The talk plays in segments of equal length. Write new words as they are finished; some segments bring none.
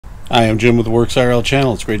Hi, I'm Jim with the Works IRL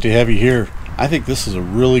channel. It's great to have you here. I think this is a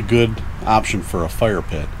really good option for a fire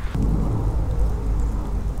pit.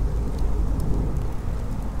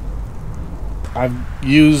 I've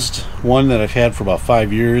used one that I've had for about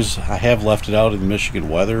 5 years. I have left it out in Michigan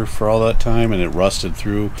weather for all that time and it rusted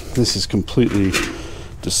through. This is completely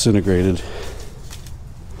disintegrated.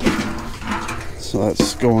 So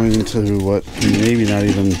that's going to what, maybe not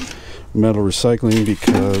even metal recycling,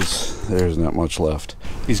 because there's not much left.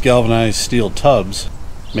 These galvanized steel tubs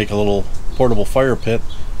make a little portable fire pit.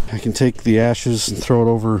 I can take the ashes and throw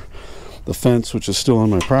it over the fence, which is still on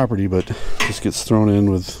my property, but just gets thrown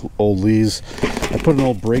in with old leaves. I put an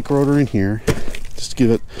old brake rotor in here just to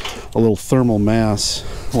give it a little thermal mass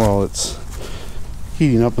while it's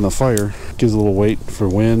heating up in the fire. Gives a little weight for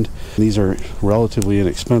wind. These are relatively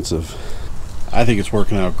inexpensive. I think it's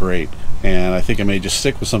working out great, and I think I may just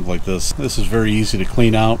stick with something like this. This is very easy to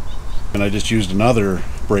clean out, and I just used another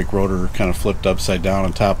brake rotor kind of flipped upside down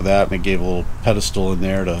on top of that, and it gave a little pedestal in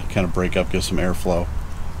there to kind of break up, give some airflow.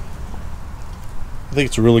 I think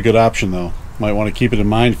it's a really good option though. Might want to keep it in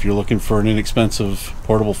mind if you're looking for an inexpensive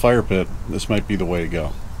portable fire pit. This might be the way to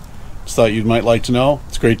go. Just thought you might like to know.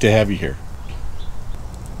 It's great to have you here.